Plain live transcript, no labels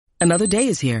Another day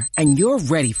is here, and you're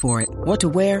ready for it. What to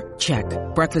wear? Check.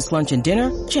 Breakfast, lunch, and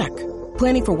dinner? Check.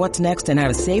 Planning for what's next and how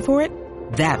to save for it?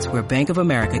 That's where Bank of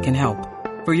America can help.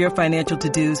 For your financial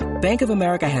to-dos, Bank of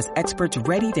America has experts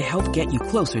ready to help get you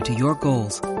closer to your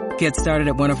goals. Get started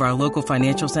at one of our local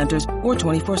financial centers or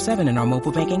 24/7 in our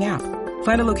mobile banking app.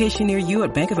 Find a location near you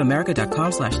at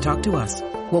bankofamerica.com/talktous.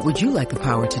 What would you like the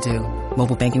power to do?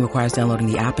 Mobile banking requires downloading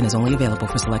the app and is only available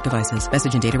for select devices.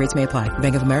 Message and data rates may apply.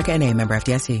 Bank of America N.A., member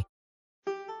FDIC.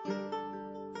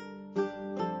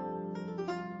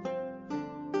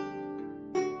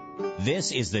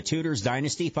 This is the Tudors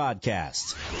Dynasty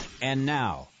Podcast. And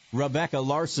now, Rebecca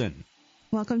Larson.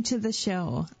 Welcome to the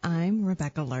show. I'm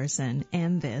Rebecca Larson,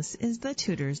 and this is the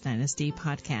Tudors Dynasty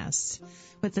Podcast.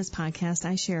 With this podcast,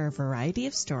 I share a variety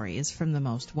of stories from the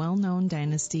most well-known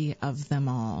dynasty of them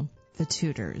all, the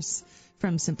Tudors.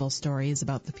 From simple stories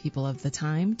about the people of the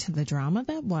time to the drama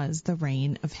that was the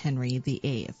reign of Henry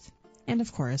VIII. And,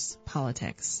 of course,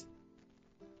 politics.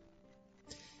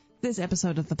 This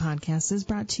episode of the podcast is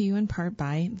brought to you in part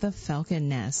by The Falcon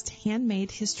Nest, handmade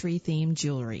history-themed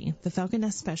jewelry. The Falcon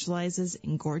Nest specializes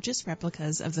in gorgeous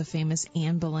replicas of the famous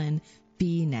Anne Boleyn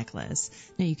bee necklace.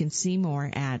 Now you can see more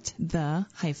at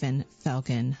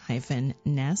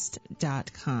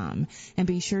the-falcon-nest.com. And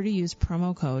be sure to use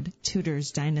promo code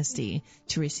Tudors Dynasty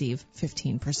to receive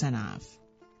 15% off.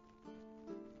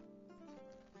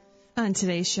 On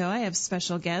today's show, I have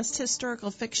special guest,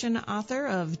 historical fiction author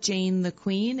of Jane the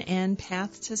Queen and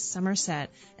Path to Somerset,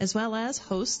 as well as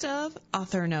host of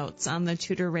Author Notes on the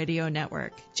Tudor Radio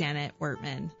Network, Janet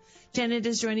Wertman. Janet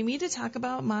is joining me to talk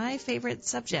about my favorite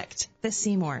subject, the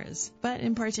Seymours, but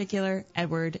in particular,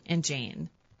 Edward and Jane.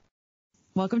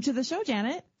 Welcome to the show,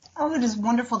 Janet. Oh, it is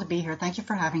wonderful to be here. Thank you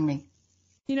for having me.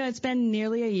 You know, it's been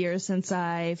nearly a year since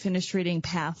I finished reading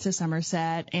Path to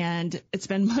Somerset, and it's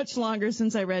been much longer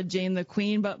since I read Jane the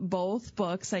Queen, but both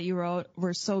books that you wrote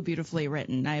were so beautifully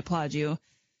written. I applaud you.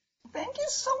 Thank you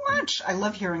so much. I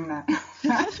love hearing that.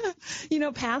 You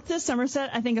know, Path to Somerset,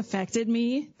 I think, affected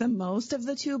me the most of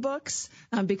the two books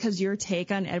because your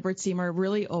take on Edward Seymour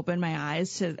really opened my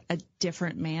eyes to a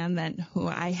different man than who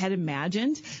I had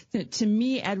imagined. To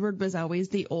me, Edward was always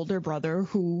the older brother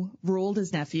who ruled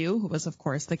his nephew, who was, of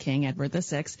course, the king, Edward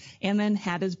VI, and then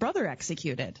had his brother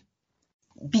executed.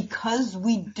 Because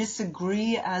we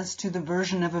disagree as to the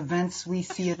version of events, we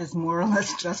see it as more or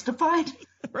less justified.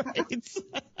 Right.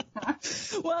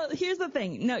 Well, here's the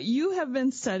thing. Now, you have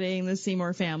been studying the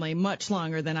Seymour family much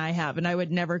longer than I have, and I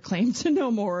would never claim to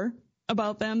know more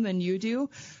about them than you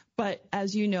do. But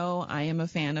as you know, I am a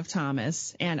fan of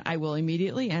Thomas, and I will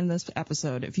immediately end this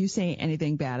episode if you say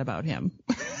anything bad about him.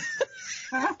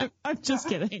 I'm just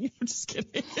kidding. I'm just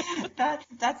kidding.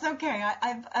 That's okay.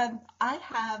 I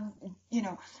have, you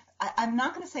know, I'm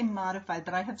not going to say modified,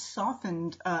 but I have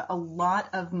softened a lot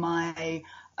of my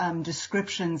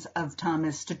descriptions of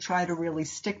Thomas to try to really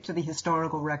stick to the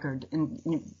historical record.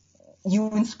 And you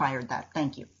inspired that.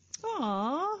 Thank you.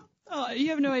 Aw. Oh, you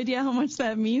have no idea how much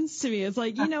that means to me. It's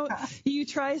like, you know, you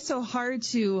try so hard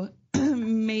to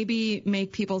maybe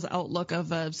make people's outlook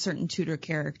of a certain Tudor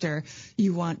character.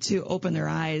 You want to open their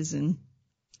eyes and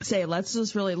say, let's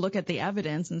just really look at the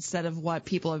evidence instead of what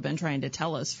people have been trying to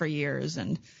tell us for years.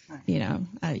 And,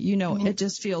 it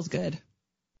just feels good.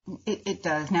 It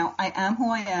does. Now, I am who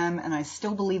I am, and I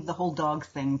still believe the whole dog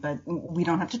thing, but we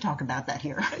don't have to talk about that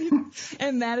here.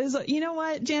 And that is, you know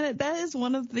what, Janet, that is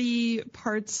one of the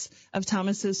parts of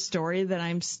Thomas's story that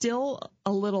I'm still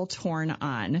a little torn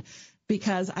on,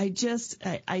 because I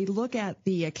look at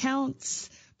the accounts,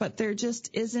 but there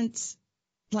just isn't,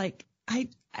 like, I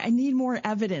need more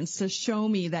evidence to show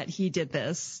me that he did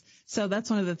this. So that's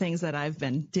one of the things that I've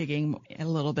been digging a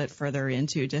little bit further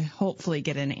into to hopefully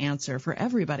get an answer for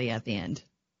everybody at the end.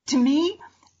 To me,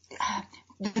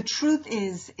 the truth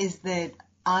is that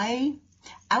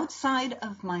outside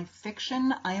of my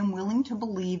fiction, I am willing to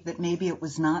believe that maybe it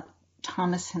was not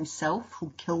Thomas himself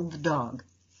who killed the dog.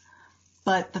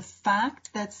 But the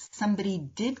fact that somebody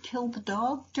did kill the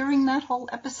dog during that whole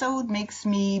episode makes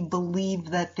me believe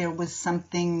that there was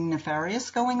something nefarious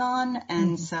going on.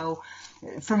 And so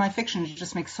for my fiction, it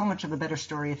just makes so much of a better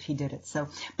story if he did it. So,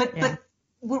 but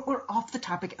we're off the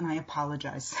topic, and I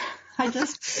apologize.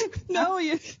 No,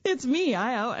 it's me.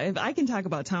 I can talk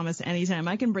about Thomas anytime.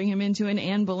 I can bring him into an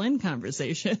Anne Boleyn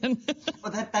conversation.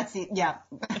 Well, that's it. Yeah.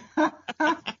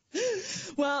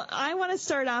 Well, I want to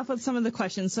start off with some of the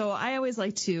questions. So I always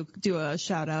like to do a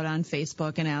shout out on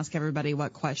Facebook and ask everybody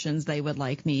what questions they would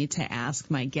like me to ask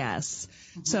my guests.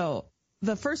 Mm-hmm. So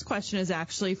the first question is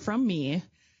actually from me.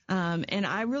 And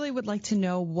I really would like to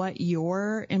know what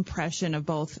your impression of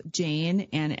both Jane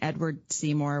and Edward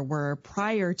Seymour were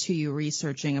prior to you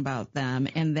researching about them,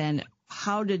 and then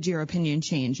how did your opinion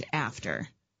change after?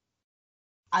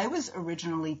 I was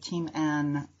originally Team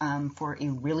Anne for a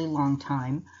really long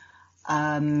time,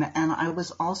 and I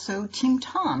was also Team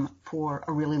Tom for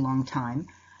a really long time.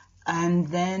 And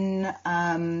then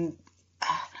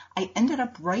I ended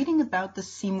up writing about the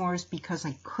Seymours because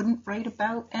I couldn't write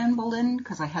about Anne Boleyn,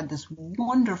 because I had this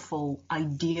wonderful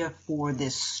idea for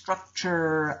this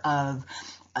structure of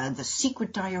the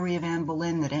secret diary of Anne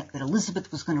Boleyn that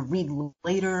Elizabeth was going to read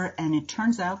later. And it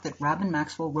turns out that Robin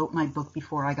Maxwell wrote my book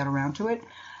before I got around to it.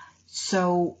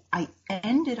 So I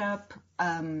ended up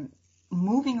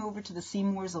moving over to the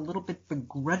Seymours a little bit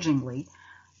begrudgingly.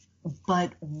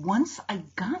 But once I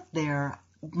got there,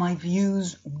 my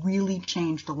views really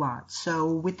changed a lot.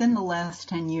 So within the last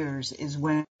 10 years is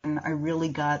when I really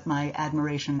got my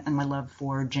admiration and my love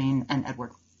for Jane and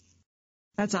Edward.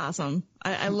 That's awesome.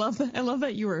 I love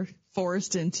that you were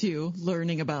forced into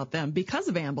learning about them because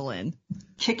of Anne Boleyn.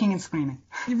 Kicking and screaming.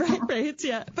 Right,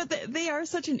 yeah. But they are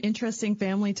such an interesting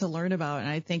family to learn about, and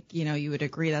I think, you would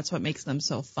agree that's what makes them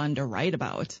so fun to write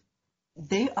about.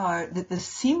 They are, the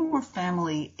Seymour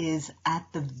family is at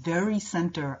the very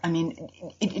center. I mean,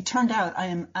 it turned out I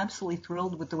am absolutely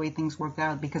thrilled with the way things worked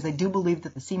out, because I do believe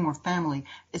that the Seymour family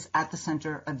is at the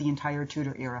center of the entire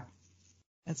Tudor era.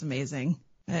 That's amazing.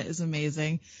 That is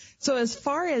amazing. So as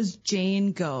far as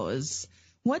Jane goes,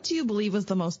 what do you believe was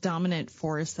the most dominant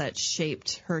force that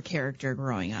shaped her character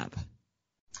growing up?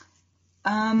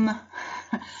 I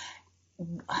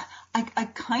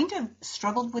kind of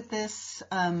struggled with this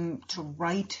to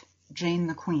write Jane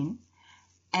the Queen.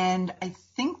 And I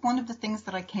think one of the things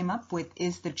that I came up with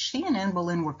is that she and Anne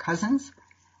Boleyn were cousins.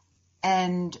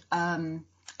 And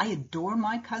I adore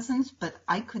my cousins, but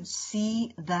I could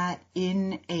see that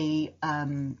in a,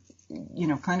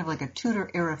 kind of like a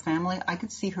Tudor era family, I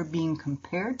could see her being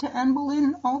compared to Anne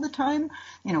Boleyn all the time.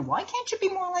 Why can't you be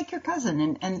more like your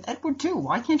cousin? And Edward too.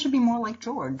 Why can't you be more like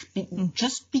George?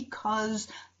 Just because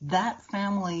that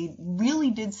family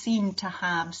really did seem to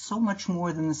have so much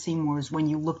more than the Seymours when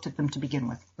you looked at them to begin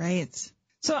with. Right.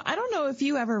 So I don't know if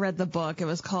you ever read the book. It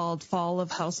was called Fall of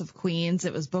House of Queens.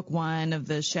 It was book 1 of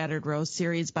the Shattered Rose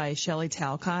series by Shelley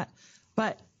Talcott.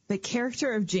 But the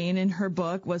character of Jane in her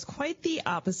book was quite the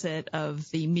opposite of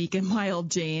the meek and mild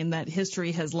Jane that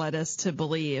history has led us to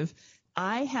believe.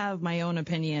 I have my own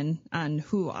opinion on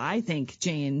who I think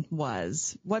Jane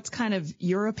was. What's kind of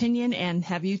your opinion, and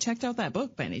have you checked out that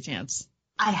book by any chance?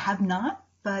 I have not.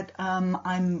 But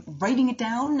I'm writing it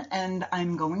down, and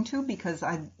I'm going to, because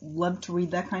I love to read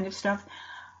that kind of stuff.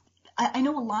 I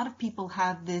know a lot of people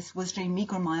have this, was Jane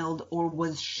meek or mild, or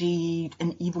was she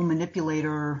an evil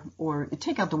manipulator, or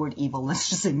take out the word evil,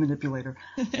 let's just say manipulator.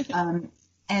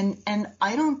 And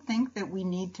I don't think that we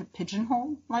need to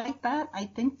pigeonhole like that. I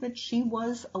think that she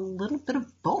was a little bit of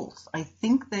both. I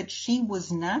think that she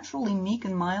was naturally meek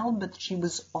and mild, but she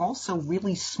was also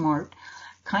really smart.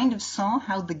 Kind of saw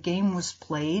how the game was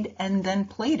played and then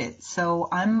played it. So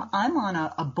I'm on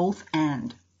a both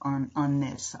and on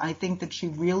this. I think that she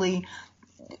really,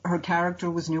 her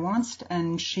character was nuanced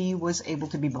and she was able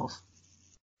to be both.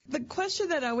 The question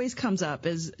that always comes up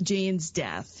is Jane's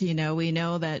death. We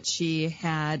know that she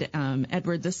had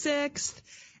Edward VI,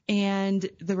 and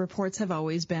the reports have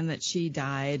always been that she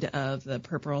died of the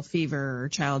puerperal fever or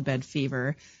childbed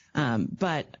fever.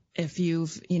 But if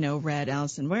you've, read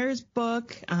Alison Ware's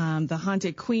book, The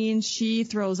Haunted Queen, she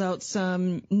throws out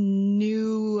some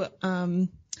new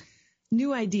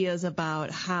ideas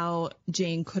about how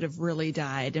Jane could have really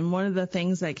died. And one of the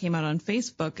things that came out on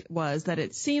Facebook was that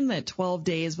it seemed that 12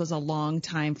 days was a long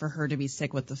time for her to be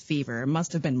sick with the fever. It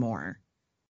must have been more.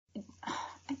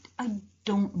 I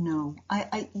don't know.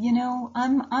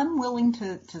 I'm willing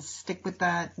to stick with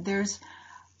that.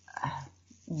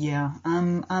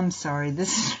 I'm sorry.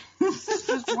 This is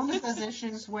just one of those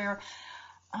issues where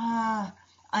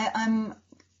I'm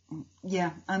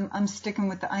sticking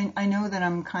with the, I know that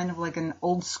I'm kind of like an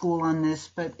old school on this,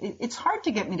 but it's hard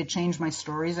to get me to change my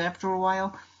stories after a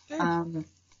while.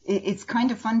 It's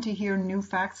kind of fun to hear new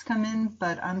facts come in,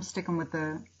 but I'm sticking with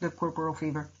the puerperal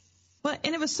fever. Well,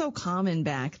 and it was so common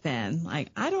back then.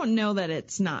 I don't know that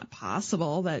it's not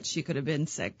possible that she could have been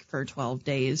sick for 12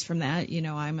 days from that.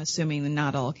 I'm assuming that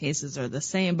not all cases are the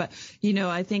same. But,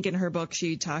 I think in her book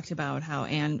she talked about how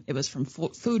it was from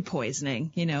food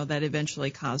poisoning, that eventually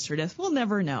caused her death. We'll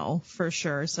never know for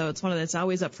sure. So it's it's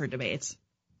always up for debate.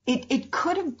 It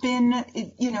could have been,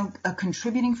 a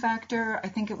contributing factor. I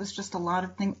think it was just a lot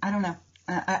of things. I don't know.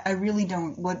 I really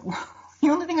don't. The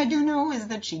only thing I do know is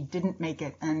that she didn't make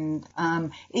it. And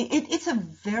it's a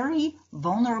very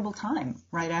vulnerable time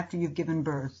right after you've given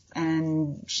birth.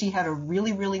 And she had a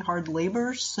really, really hard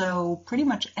labor, so pretty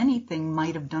much anything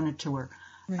might have done it to her.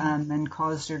 Right. And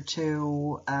caused her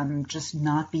to just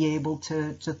not be able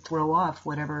to throw off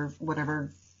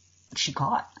whatever she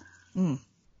caught. Mm.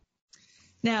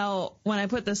 Now, when I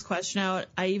put this question out,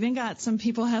 I even got some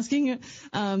people asking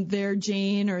their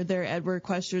Jane or their Edward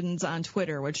questions on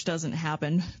Twitter, which doesn't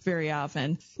happen very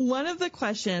often. One of the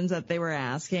questions that they were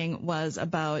asking was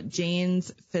about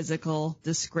Jane's physical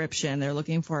description. They're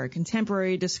looking for a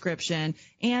contemporary description.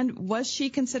 And was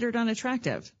she considered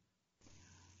unattractive?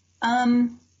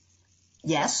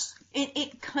 Yes.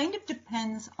 It kind of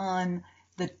depends on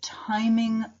the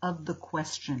timing of the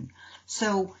question.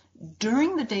 So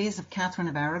during the days of Catherine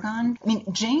of Aragon, I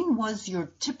mean, Jane was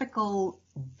your typical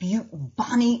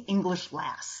bonny English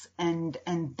lass, and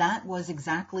that was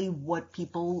exactly what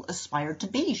people aspired to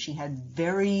be. She had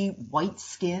very white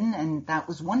skin, and that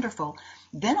was wonderful.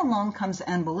 Then along comes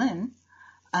Anne Boleyn,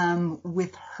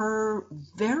 with her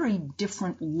very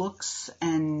different looks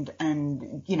and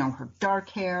her dark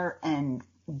hair and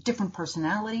different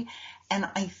personality. And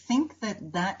I think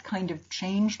that kind of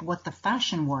changed what the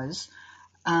fashion was,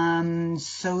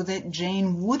 so that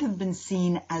Jane would have been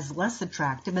seen as less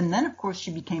attractive. And then, of course,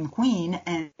 she became queen,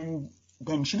 and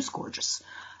then she was gorgeous.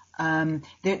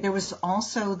 There was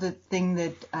also the thing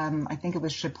that I think it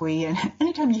was Chapuis, and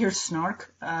anytime you hear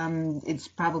snark, it's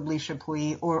probably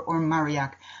Chapuis or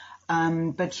Marillac.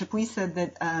 But Chapuis said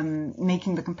that,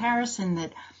 making the comparison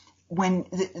that when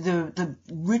the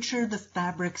richer the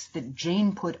fabrics that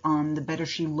Jane put on, the better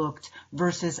she looked,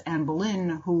 versus Anne Boleyn,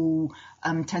 who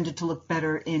tended to look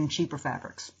better in cheaper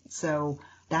fabrics. So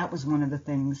that was one of the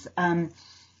things.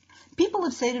 People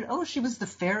have stated, she was the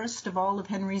fairest of all of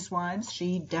Henry's wives.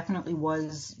 She definitely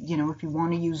was, if you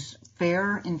want to use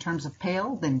fair in terms of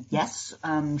pale, then yes,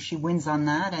 she wins on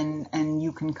that, and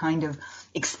you can kind of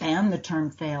expand the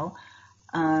term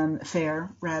fair,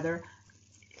 rather.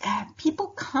 People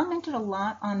commented a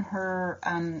lot on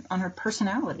her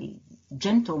personality: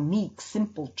 gentle, meek,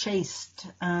 simple, chaste.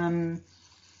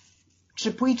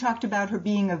 Chapuis talked about her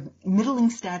being of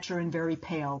middling stature and very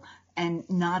pale, and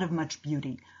not of much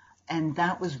beauty. And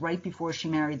that was right before she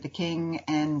married the king,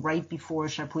 and right before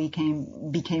Chapuis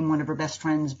became one of her best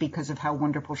friends because of how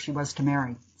wonderful she was to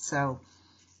marry. So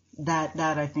that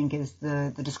I think is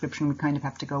the description we kind of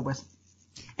have to go with.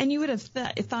 And you would have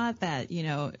thought that,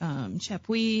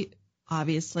 Chapuis,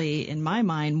 obviously, in my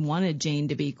mind, wanted Jane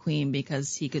to be queen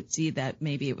because he could see that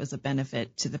maybe it was a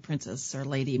benefit to the Princess or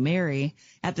Lady Mary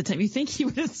at the time. You think he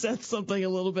would have said something a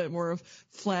little bit more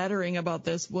flattering about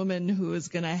this woman who is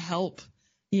going to help,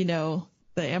 the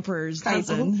emperor's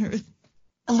cousin.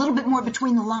 A little bit more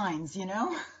between the lines,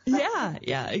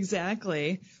 Yeah,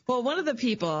 exactly. Well, one of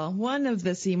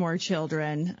the Seymour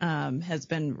children, has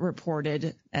been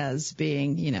reported as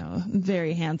being,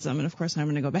 very handsome. And of course, I'm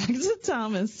going to go back to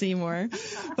Thomas Seymour.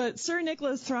 But Sir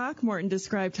Nicholas Throckmorton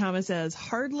described Thomas as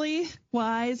hardly,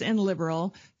 wise and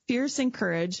liberal, fierce in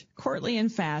courage, courtly in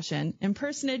fashion, in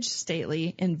personage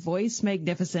stately, in voice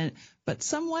magnificent, but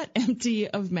somewhat empty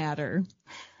of matter.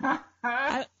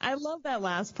 I love that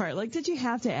last part. Like, did you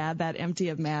have to add that empty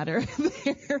of matter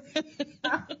there?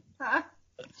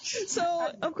 So,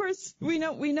 of course, we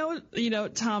know,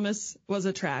 Thomas was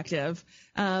attractive.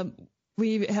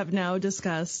 We have now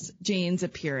discussed Jane's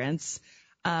appearance.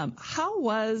 How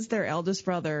was their eldest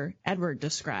brother, Edward,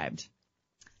 described?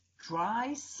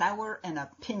 Dry, sour, and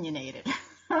opinionated.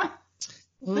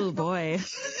 Oh, boy.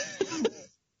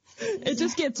 It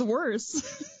just gets worse.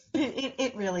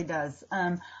 It really does.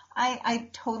 I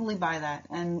totally buy that.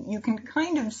 And you can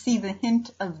kind of see the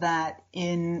hint of that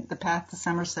in The Path to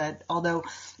Somerset, although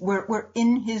we're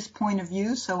in his point of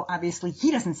view, so obviously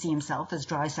he doesn't see himself as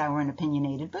dry, sour, and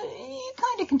opinionated, but you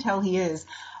kind of can tell he is.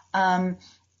 I'm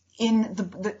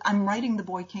writing The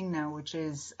Boy King now, which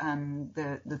is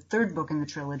the third book in the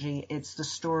trilogy. It's the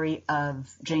story of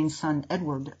Jane's son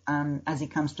Edward as he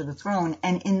comes to the throne.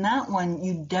 And in that one,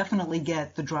 you definitely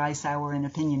get the dry, sour, and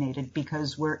opinionated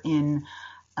because we're in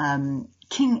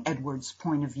King Edward's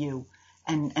point of view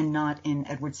and not in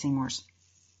Edward Seymour's.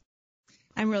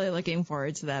 I'm really looking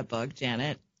forward to that book,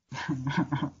 Janet.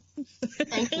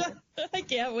 Thank you. I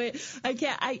can't wait.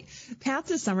 Path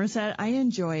to Somerset, I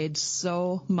enjoyed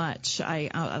so much. I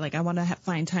want to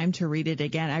find time to read it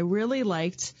again. I really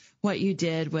liked what you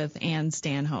did with Anne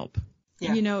Stanhope.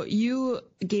 Yeah. You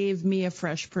gave me a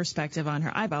fresh perspective on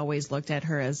her. I've always looked at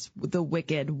her as the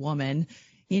wicked woman,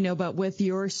 but with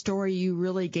your story, you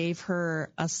really gave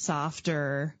her a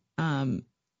softer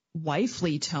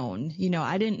wifely tone. You know,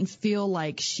 I didn't feel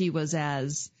like she was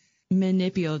as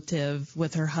manipulative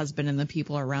with her husband and the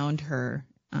people around her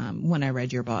when I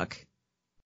read your book.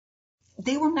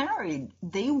 They were married.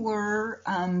 They were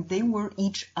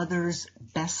each other's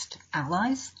best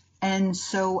allies. And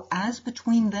so as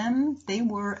between them, they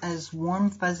were as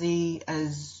warm, fuzzy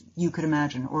as you could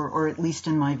imagine, or at least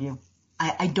in my view.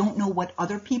 I don't know what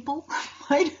other people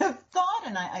might have thought,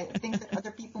 and I think that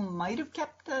other people might have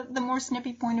kept the more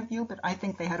snippy point of view, but I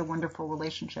think they had a wonderful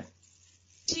relationship.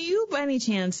 Do you by any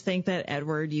chance think that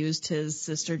Edward used his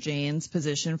sister Jane's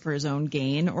position for his own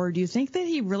gain, or do you think that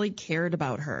he really cared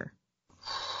about her?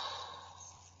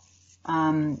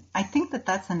 I think that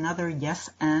that's another yes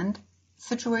and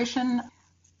situation.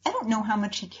 I don't know how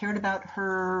much he cared about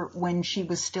her when she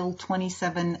was still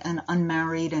 27 and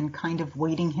unmarried and kind of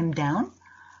weighting him down.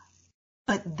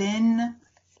 But then,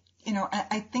 you know,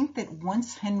 I think that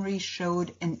once Henry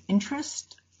showed an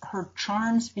interest, her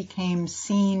charms became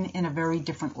seen in a very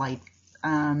different light.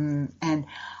 And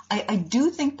I do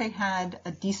think they had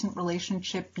a decent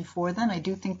relationship before then. I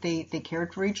do think they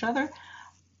cared for each other.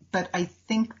 But I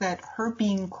think that her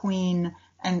being queen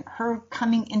and her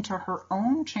coming into her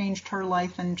own changed her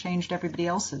life and changed everybody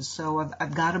else's. So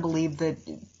I've got to believe that,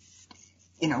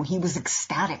 you know, he was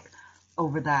ecstatic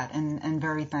over that and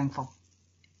very thankful.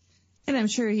 And I'm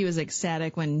sure he was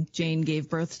ecstatic when Jane gave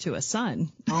birth to a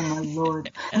son. Oh, my Lord.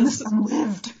 And the son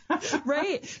lived.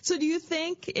 Right. So do you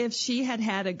think if she had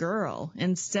had a girl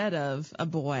instead of a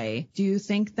boy, do you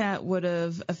think that would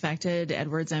have affected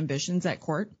Edward's ambitions at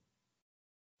court?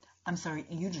 I'm sorry,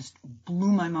 you just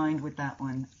blew my mind with that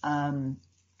one.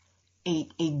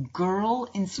 A girl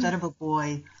instead of a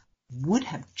boy would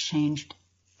have changed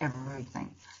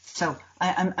everything. So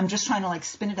I'm just trying to like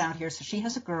spin it out here. So she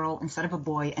has a girl instead of a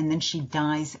boy, and then she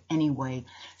dies anyway.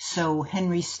 So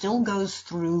Henry still goes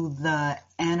through the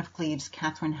Anne of Cleves,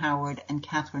 Catherine Howard, and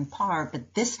Catherine Parr,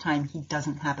 but this time he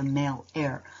doesn't have a male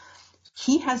heir.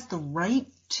 He has the right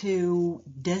to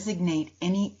designate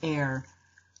any heir.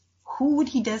 Who would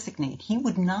he designate? He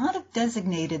would not have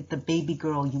designated the baby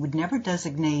girl. You would never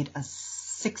designate a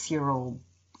 6-year-old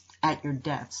at your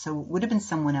death. So it would have been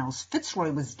someone else.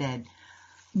 Fitzroy was dead.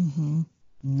 Mm-hmm.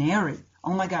 Mary.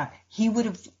 Oh, my God. He would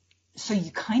have. So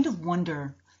you kind of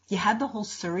wonder. You had the whole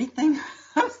Surrey thing.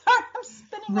 I'm sorry. I'm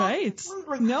spinning right.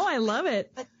 No, I love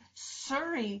it. But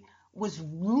Surrey was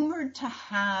rumored to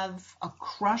have a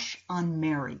crush on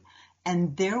Mary.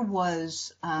 And there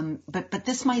was, but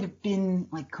this might have been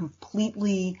like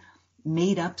completely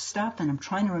made up stuff. And I'm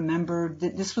trying to remember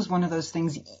that this was one of those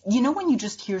things, you know, when you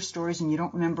just hear stories and you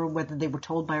don't remember whether they were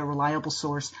told by a reliable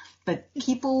source, but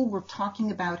people were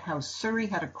talking about how Surrey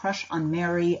had a crush on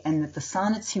Mary and that the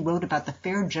sonnets he wrote about the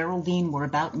fair Geraldine were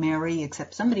about Mary,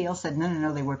 except somebody else said,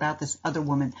 no, they were about this other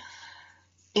woman.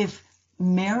 If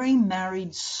Mary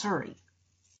married Surrey,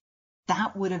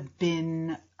 that would have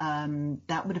been,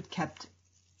 that would have kept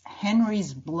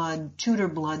Henry's blood, Tudor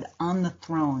blood, on the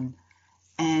throne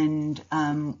and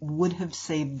would have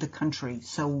saved the country.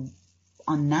 So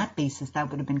on that basis, that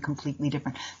would have been completely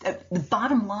different. The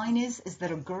bottom line is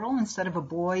that a girl instead of a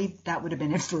boy, that would have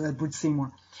been it for Edward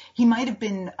Seymour. He might have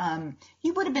been,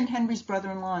 he would have been Henry's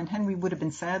brother-in-law, and Henry would have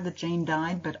been sad that Jane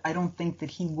died, but I don't think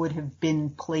that he would have been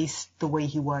placed the way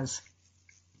he was.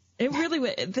 It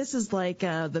really, this is like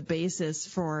the basis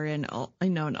for an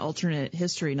alternate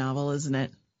history novel, isn't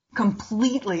it?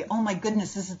 Completely. Oh my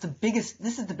goodness, this is the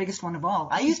biggest one of all.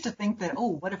 I used to think that,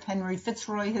 what if Henry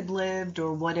Fitzroy had lived,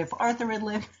 or what if Arthur had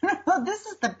lived? This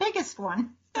is the biggest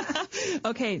one.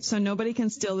 Okay, so nobody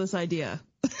can steal this idea.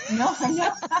 No.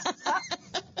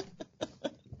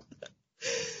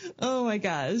 Oh my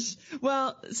gosh.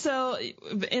 Well, so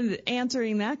in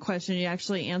answering that question, you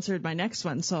actually answered my next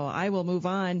one, so I will move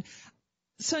on.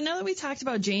 So now that we talked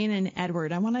about Jane and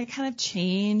Edward, I want to kind of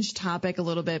change topic a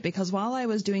little bit, because while I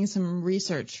was doing some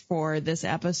research for this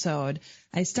episode,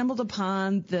 I stumbled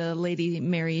upon the Lady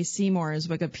Mary Seymour's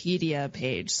Wikipedia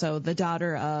page, so the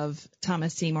daughter of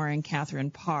Thomas Seymour and Catherine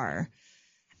Parr.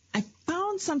 I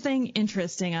found something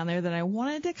interesting on there that I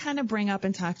wanted to kind of bring up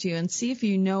and talk to you and see if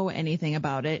you know anything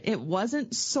about it. It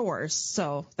wasn't sourced,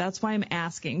 so that's why I'm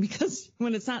asking, because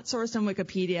when it's not sourced on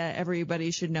Wikipedia,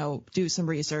 everybody should know, do some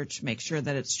research, make sure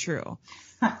that it's true.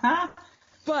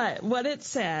 But what it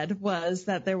said was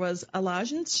that there was a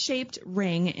lozenge-shaped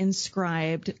ring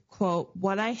inscribed, quote,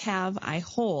 "What I have, I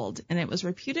hold," and it was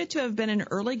reputed to have been an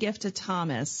early gift to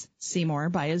Thomas Seymour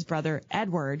by his brother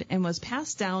Edward and was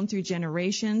passed down through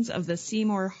generations of the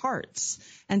Seymour Harts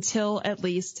until at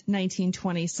least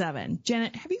 1927.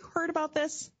 Janet, have you heard about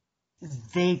this?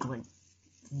 Vaguely.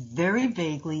 Very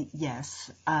vaguely,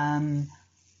 yes.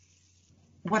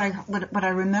 what I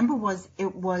remember was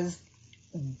it was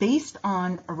based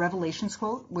on a Revelations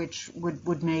quote, which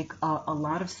would make a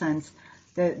lot of sense.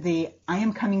 The I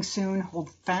am coming soon, hold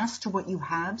fast to what you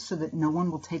have so that no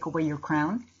one will take away your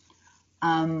crown.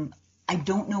 I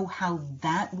don't know how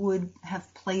that would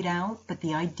have played out, but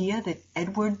the idea that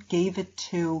Edward gave it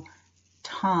to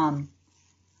Tom,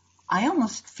 I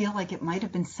almost feel like it might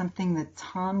have been something that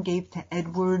Tom gave to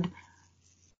Edward.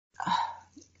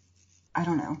 I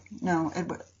don't know. No,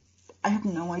 Edward, I have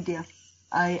no idea.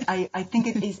 I think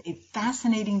it is a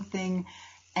fascinating thing.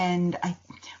 And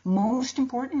most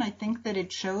important, I think that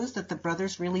it shows that the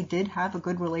brothers really did have a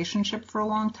good relationship for a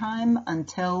long time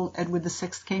until Edward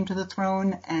VI came to the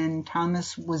throne, and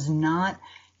Thomas was not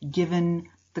given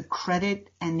the credit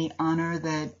and the honor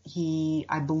that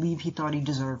I believe he thought he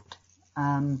deserved.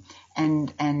 And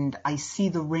I see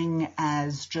the ring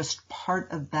as just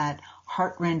part of that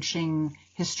heart-wrenching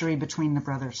history between the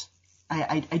brothers.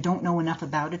 I don't know enough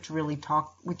about it to really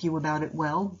talk with you about it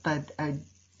well, but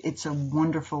it's a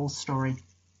wonderful story.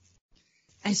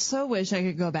 I so wish I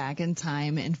could go back in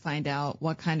time and find out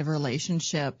what kind of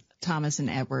relationship Thomas and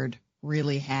Edward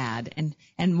really had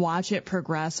and watch it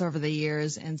progress over the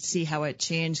years and see how it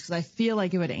changed, because I feel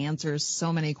like it would answer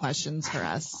so many questions for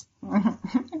us.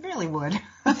 It really would.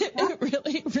 It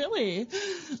really.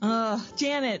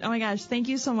 Janet, oh my gosh, thank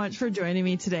you so much for joining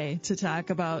me today to talk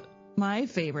about my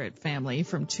favorite family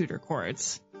from Tudor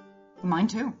Courts. Mine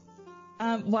too.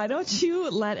 Why don't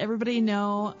you let everybody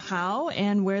know how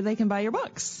and where they can buy your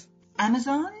books?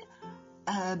 Amazon,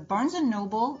 Barnes &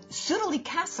 Noble, Sudeley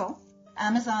Castle.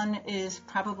 Amazon is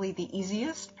probably the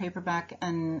easiest, paperback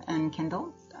and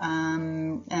Kindle.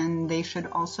 And they should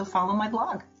also follow my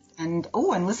blog. And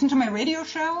listen to my radio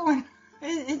show.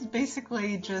 It's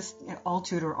basically just all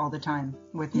Tudor all the time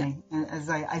with me, as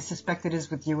I suspect it is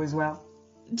with you as well.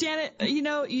 Janet,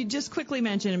 you just quickly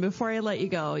mentioned, and before I let you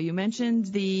go, you mentioned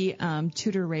the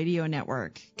Tudor Radio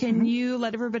Network. Can you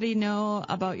let everybody know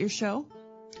about your show?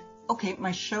 Okay,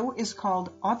 my show is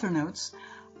called Author Notes,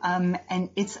 and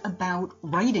it's about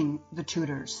writing the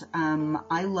Tudors.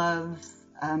 I love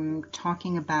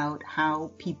talking about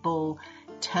how people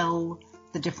tell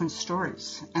the different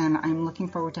stories, and I'm looking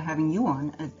forward to having you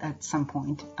on at some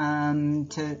point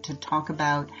to talk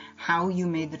about how you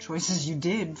made the choices you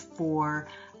did for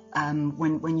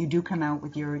when you do come out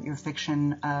with your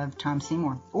fiction of Tom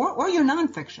Seymour or your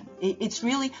nonfiction. It's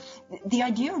really, the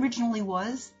idea originally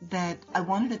was that I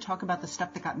wanted to talk about the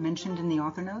stuff that got mentioned in the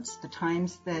author notes, the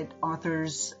times that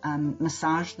authors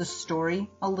massage the story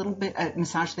a little bit,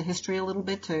 massage the history a little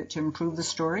bit to improve the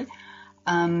story,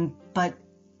 but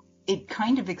it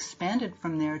kind of expanded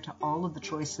from there to all of the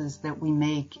choices that we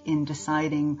make in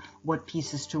deciding what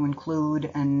pieces to include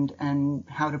and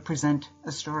how to present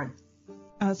a story.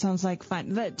 Oh, it sounds like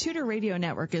fun. The Tudor Radio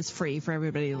Network is free for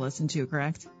everybody to listen to,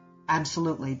 correct?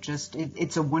 Absolutely.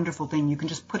 It's a wonderful thing. You can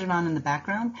just put it on in the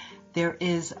background. There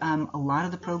is a lot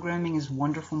of the programming is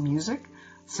wonderful music,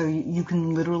 so you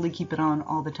can literally keep it on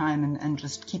all the time and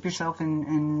just keep yourself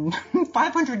in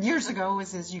 500 years ago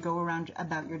as you go around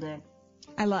about your day.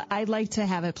 I'd like to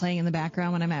have it playing in the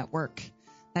background when I'm at work.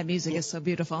 That music is so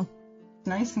beautiful.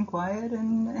 Nice and quiet,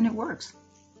 and it works.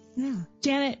 Yeah.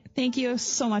 Janet, thank you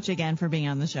so much again for being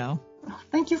on the show.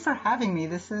 Thank you for having me.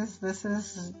 This is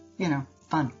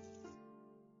fun.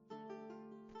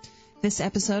 This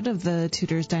episode of the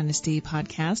Tudors Dynasty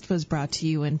podcast was brought to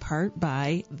you in part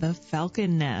by the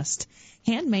Falcon Nest,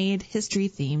 handmade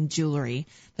history-themed jewelry.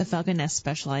 The Falcon Nest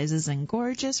specializes in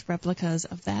gorgeous replicas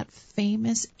of that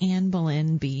famous Anne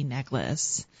Boleyn bee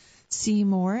necklace. See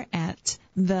more at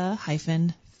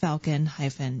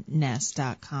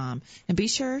the-falcon-nest.com. And be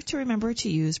sure to remember to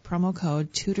use promo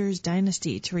code Tudors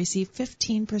Dynasty to receive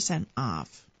 15%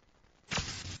 off.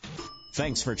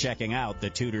 Thanks for checking out the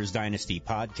Tudors Dynasty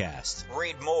podcast.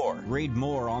 Read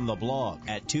more on the blog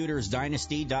at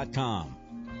tudorsdynasty.com.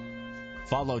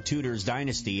 Follow Tudors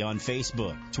Dynasty on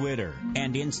Facebook, Twitter,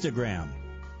 and Instagram.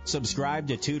 Subscribe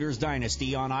to Tudors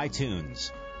Dynasty on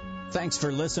iTunes. Thanks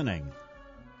for listening.